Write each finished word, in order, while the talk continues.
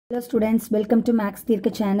Hello students, welcome to Max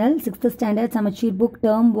Thirka channel. 6th standard Samachir book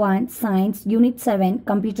term 1 science unit 7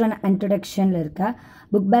 computer and introduction la irukka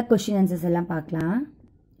book back question answers ellam paakalam.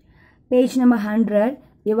 Page number 100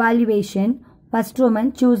 evaluation. First Roman,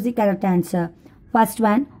 choose the correct answer. First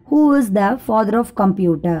one, who is the father of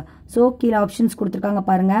computer? So key options kuduthirukanga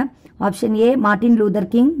parunga. Option A, Martin Luther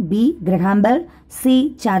King. B, Graham Bell. C,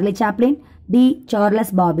 Charlie Chaplin. D,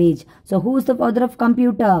 Charles Babbage. So who is the father of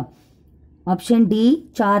computer? Option D,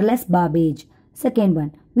 Charles Babbage. Second one,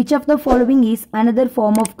 which of the following is another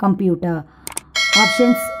form of computer?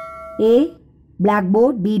 Options A,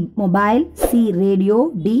 Blackboard. B, mobile. C, radio.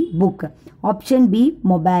 D, book. Option B,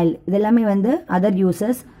 mobile. இதெல்லாமே வந்து other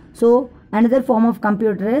uses. So another form of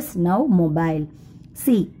computer is now mobile. C,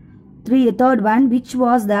 third one, which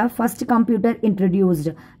was the first computer introduced?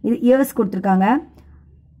 இது years கொடுத்திருக்காங்க.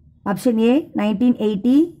 Option A,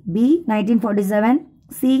 1980. B, 1947.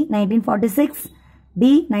 C, 1946. D,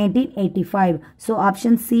 1985. So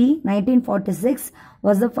option C, 1946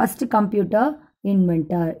 was the first computer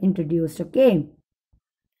introduced. Okay.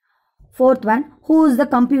 Fourth one, who is the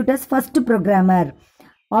computer's first programmer?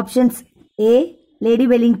 Options A, Lady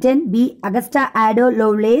Wellington. B, Augusta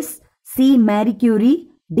Lovelace. C, Marie Curie.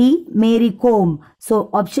 D, Mary Combe. So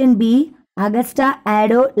option B, Augusta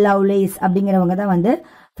Lovelace அப்படிங்கிறவங்க தான் வந்து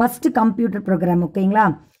first computer program. ஓகேங்களா.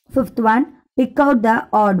 Fifth one, pick out the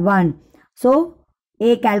odd one. So A,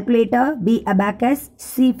 calculator. B, abacus. C,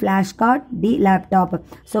 flashcard. D, laptop.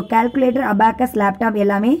 So calculator, abacus, laptop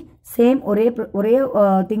எல்லாமே same ஒரே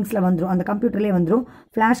திங்ஸ்ல வந்துரும், அந்த கம்ப்யூட்டர்லயே வந்துரும்.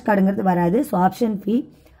 Flash கார்டுங்கிறது வராது. So option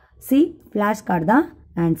C flash card தான்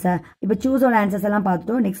ஆன்சர். இப்போ சூஸோட answers எல்லாம்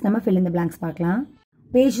பார்த்துட்டோம். நெக்ஸ்ட் நம்ம ஃபில் இன் த பிளாங்க்ஸ் பார்க்கலாம்.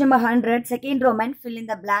 Page number 100 second Roman fill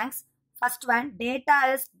in the blanks. First one, data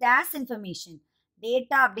is dash information.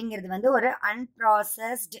 Data அப்படிங்கிறது வந்து ஒரு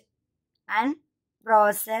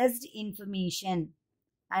unprocessed information.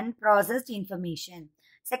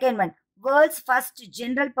 Second one, world's first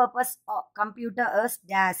general purpose computer is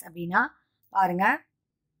dash அப்படின்னா பாருங்க.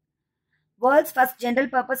 World's first general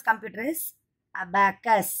purpose computer is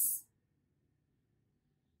Abacus.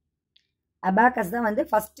 Abacus தான் வந்து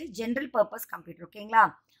first general purpose computer. ஓகேங்களா.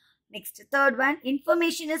 Next, third one,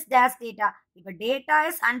 information is dash data. இப்போ data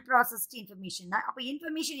is unprocessed information. அப்போ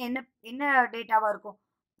information என்ன டேட்டாவா இருக்கும்?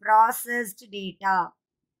 Processed data.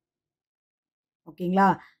 ஓகேங்களா.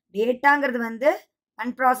 டேட்டாங்கிறது வந்து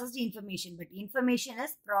unprocessed information, but information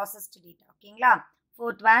is processed data. ஓகேங்களா.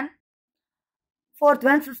 Fourth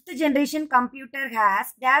one, fifth generation computer has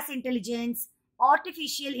dash intelligence,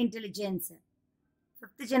 artificial intelligence.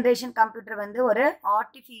 Fifth generation computer வந்து ஒரு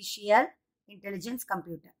artificial intelligence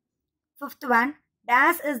computer. Fifth one,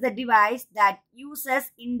 dash is the device that uses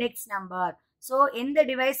index number. So எந்த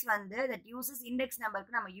device வந்து that uses index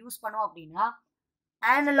numberக்கு நம்ம use பண்ணுவோம் அப்படின்னா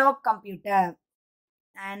analog computer.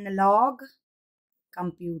 Analog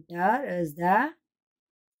computer is the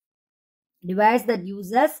device that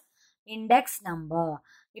uses index number.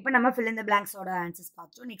 இப்போ நம்ம fill in the blanks ஓட answers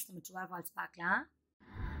பார்த்தோம். Next நம்ம true or false பார்க்கலாம்.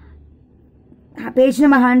 Page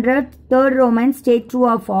number 100 third Roman, state true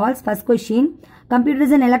or false. First question, computer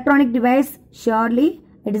is an electronic device. Surely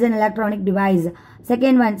it is an electronic device.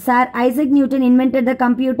 Second one, Sir Isaac Newton invented the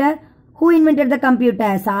computer. Who invented the computer?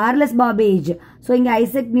 Charles Babbage. So இங்க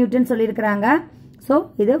Isaac Newton சொல்லியிருக்கிறாங்க. So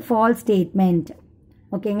இது false statement.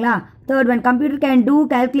 ஓகேங்களா. Third one, computer can do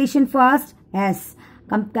calculation fast. Yes.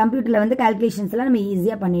 கம்ப்யூட்டர்ல வந்து calculations எல்லாம் நம்ம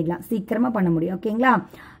ஈஸியா பண்ணிடலாம், சீக்கிரமா பண்ண முடியும். ஓகேங்களா.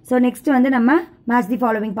 So next வந்து நம்ம match the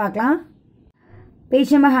following பார்க்கலாம்.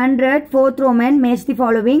 Page number 100 fourth Roman, match the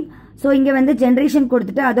following. So இங்க வந்து generation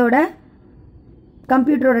கொடுத்துட்டு அதோட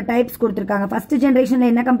கம்ப்யூட்டரோட டைப்ஸ் கொடுத்துருக்காங்க. ஃபர்ஸ்ட் ஜென்ரேஷன்ல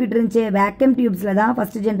என்ன கம்ப்யூட்டர் இருந்துச்சு? வேக்யூம் டியூப்ஸ்ல தான்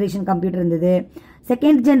ஃபர்ஸ்ட் ஜென்ரேஷன் கம்ப்யூட்டர் இருந்தது.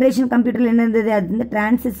 செகண்ட் ஜென்ரேஷன் கம்ப்யூட்டர்ல என்ன இருந்தது? அது வந்து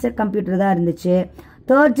டிரான்சிஸ்டர் கம்ப்யூட்டர் தான் இருந்துச்சு.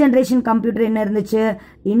 தேர்ட் ஜென்ரேஷன் கம்ப்யூட்டர் என்ன இருந்துச்சு?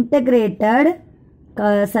 இன்டகிரேட்டட்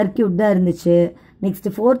சர்க்கியூட் தான் இருந்துச்சு. நெக்ஸ்ட்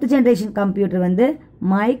ஃபோர்த் ஜென்ரேஷன் கம்ப்யூட்டர் வந்து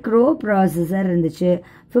மைக்ரோ ப்ராசஸர் இருந்துச்சு.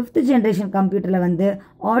 ஃபிஃப்த் ஜென்ரேஷன் கம்ப்யூட்டர்ல வந்து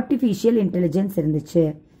ஆர்டிஃபிஷியல் இன்டெலிஜென்ஸ் இருந்துச்சு.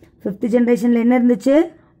 ஃபிஃப்த் ஜென்ரேஷன்ல என்ன இருந்துச்சு?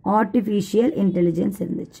 ஆர்டிஃபிஷியல் இன்டெலிஜென்ஸ்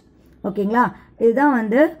இருந்துச்சு. ஓகேங்களா. இதுதான்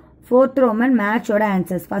வந்து ஃபோர்த் ரோமன் மேட்சோட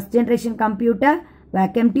answers. First generation computer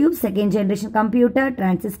vacuum tube, second generation computer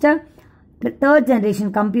transistor, third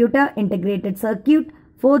generation computer integrated circuit,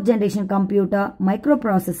 fourth generation computer micro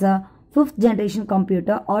processor, fifth generation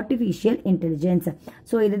computer artificial intelligence.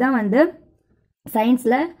 So இதுதான் வந்து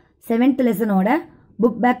சயின்ஸில் 7th லெசனோட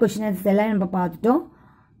புக் பேக் கொஸ்டின் எல்லாம் நம்ம பார்த்துட்டோம்.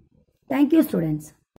 Thank you students.